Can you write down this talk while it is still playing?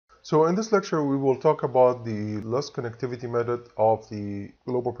So in this lecture, we will talk about the less connectivity method of the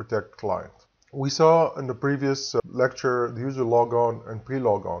Global Protect client. We saw in the previous lecture the user logon and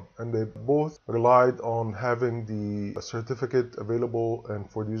pre-logon, and they both relied on having the certificate available and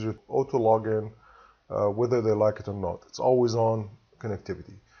for the user auto login, whether they like it or not. It's always on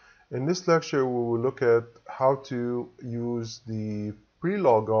connectivity. In this lecture, we will look at how to use the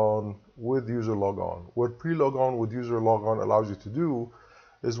pre-logon with user logon. What pre-logon with user logon allows you to do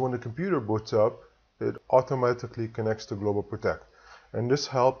is when the computer boots up, it automatically connects to Global Protect. And this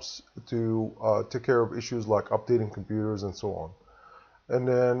helps to take care of issues like updating computers and so on. And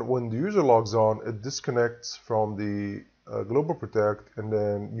then when the user logs on, it disconnects from the Global Protect and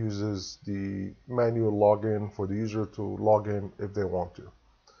then uses the manual login for the user to log in if they want to.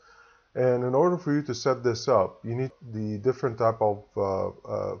 And in order for you to set this up, you need the different type of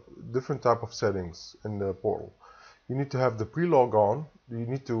settings in the portal. You need to have the pre-logon. You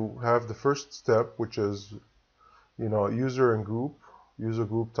need to have the first step, which is, user and group. User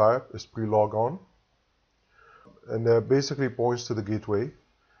group type is pre-logon, and that basically points to the gateway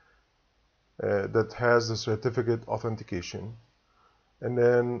that has the certificate authentication. And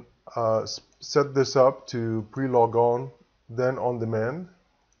then set this up to pre-logon, then on demand.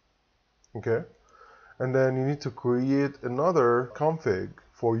 Okay, and then you need to create another config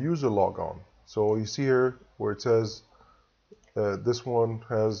for user logon. So you see here where it says this one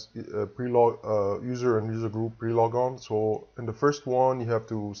has user and user group pre-logon. So in the first one, you have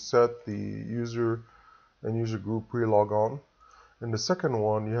to set the user and user group pre-logon. In the second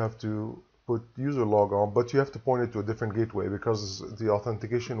one, you have to put user logon, but you have to point it to a different gateway because the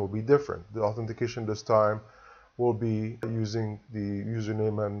authentication will be different. The authentication this time will be using the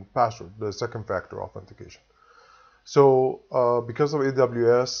username and password, the second factor authentication. So because of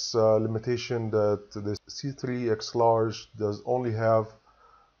AWS limitation that the C3 X large does only have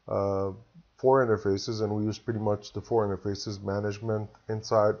 4 interfaces, and we use pretty much the 4 interfaces: management,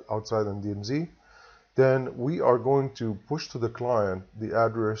 inside, outside, and DMZ, then we are going to push to the client the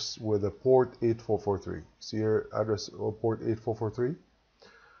address with a port 8443. See here, address of port 8443.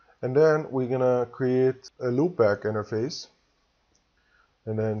 And then we're gonna create a loopback interface.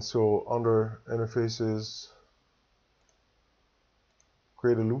 And then so under interfaces,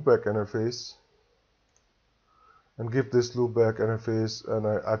 create a loopback interface and give this loopback interface an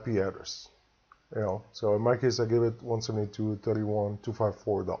IP address. So in my case, I give it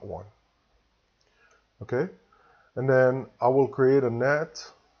 172.31.254.1. Okay, and then I will create a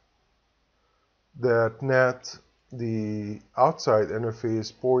NAT that NAT the outside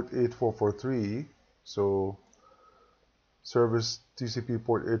interface port 8443. So service TCP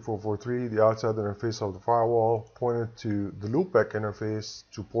port 8443, the outside interface of the firewall, pointed to the loopback interface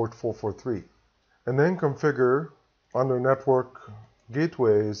to port 443. And then configure under network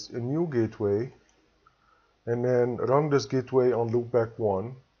gateways a new gateway, and then run this gateway on loopback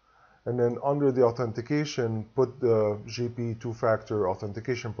 1. And then under the authentication, put the GP two-factor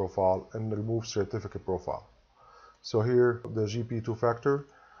authentication profile and remove certificate profile. So here, the GP two-factor,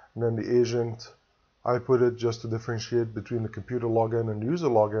 and then the agent, I put it just to differentiate between the computer login and user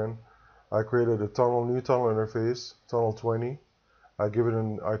login. I created a new tunnel interface, tunnel 20. I give it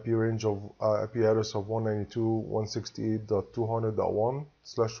an IP range of IP address of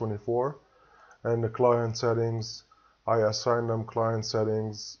 192.168.200.1/24, and the client settings, I assign them client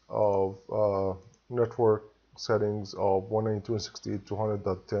settings of network settings of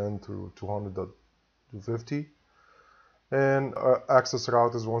 192.168.200.10 through 200.250. And access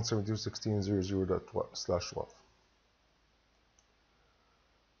route is 172.16.00.12/12.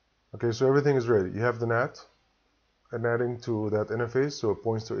 Okay, so everything is ready. You have the NAT and adding to that interface, so it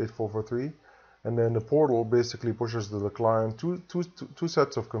points to 8443. And then the portal basically pushes to the client two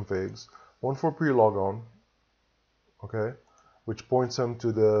sets of configs, one for pre-logon, okay, which points them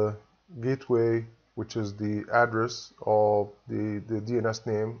to the gateway, which is the address of the DNS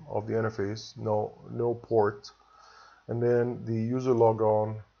name of the interface, no port. And then the user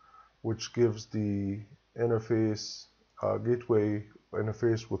logon, which gives the interface gateway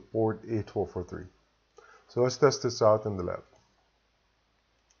interface with port 8443. So let's test this out in the lab.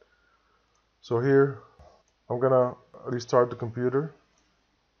 So here, I'm gonna restart the computer,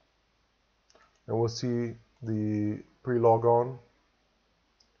 and we'll see the pre-logon.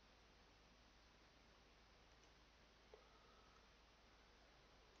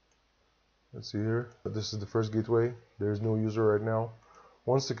 Let's see here. This is the first gateway. There's no user right now.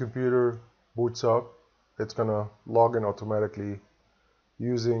 Once the computer boots up, it's gonna log in automatically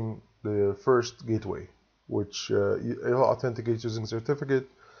using the first gateway, which it authenticates using certificate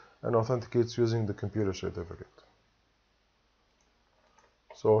and authenticates using the computer certificate.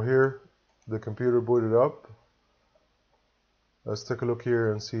 So here the computer booted up. Let's take a look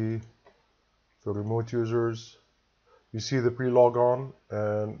here and see the remote users. You see the pre-logon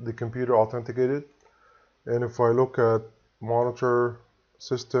and the computer authenticated. And if I look at monitor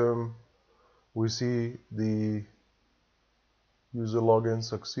system, we see the user login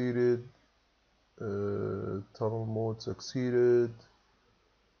succeeded, tunnel mode succeeded,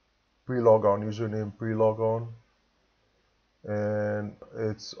 pre-logon, username pre-logon, and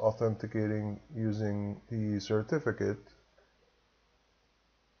it's authenticating using the certificate.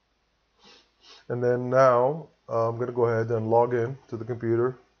 And then now I'm going to go ahead and log in to the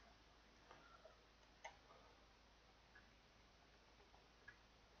computer.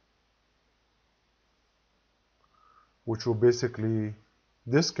 Which will basically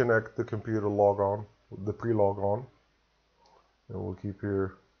disconnect the computer logon, the pre-logon, and we'll keep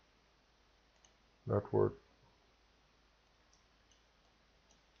here network.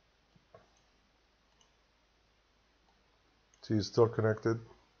 See, it's still connected.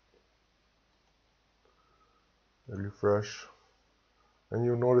 Refresh, and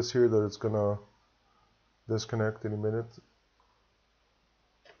you'll notice here that it's gonna disconnect in a minute.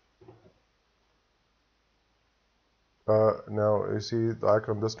 Now you see the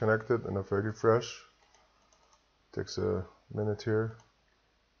icon disconnected, and if I refresh, takes a minute here.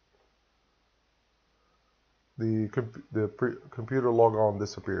 The computer logon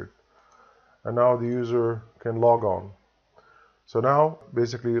disappeared, and now the user can log on. So now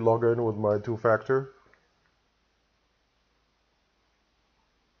basically log in with my two-factor.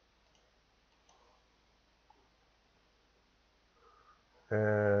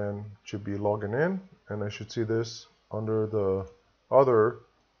 And should be logging in, and I should see this under the other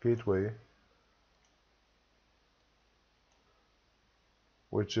gateway,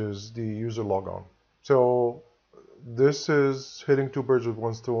 which is the user logon. So this is hitting two birds with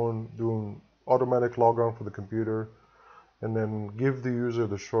one stone, doing automatic logon for the computer, and then give the user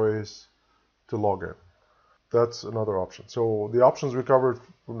the choice to log in. That's another option. So the options we covered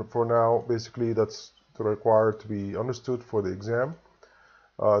for now, basically that's required to be understood for the exam.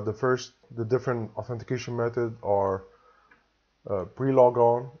 The different authentication methods are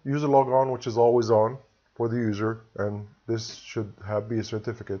pre-logon, user logon, which is always on for the user, and this should be a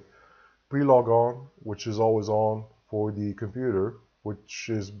certificate. Pre-logon, which is always on for the computer, which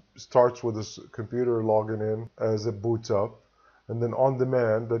starts with this computer logging in as it boots up, and then on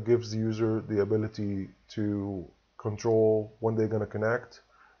demand, that gives the user the ability to control when they're going to connect.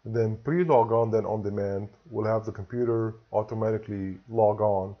 And then pre-logon, then on demand, will have the computer automatically log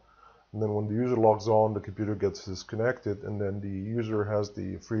on. And then when the user logs on, the computer gets disconnected, and then the user has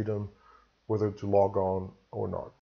the freedom whether to log on or not.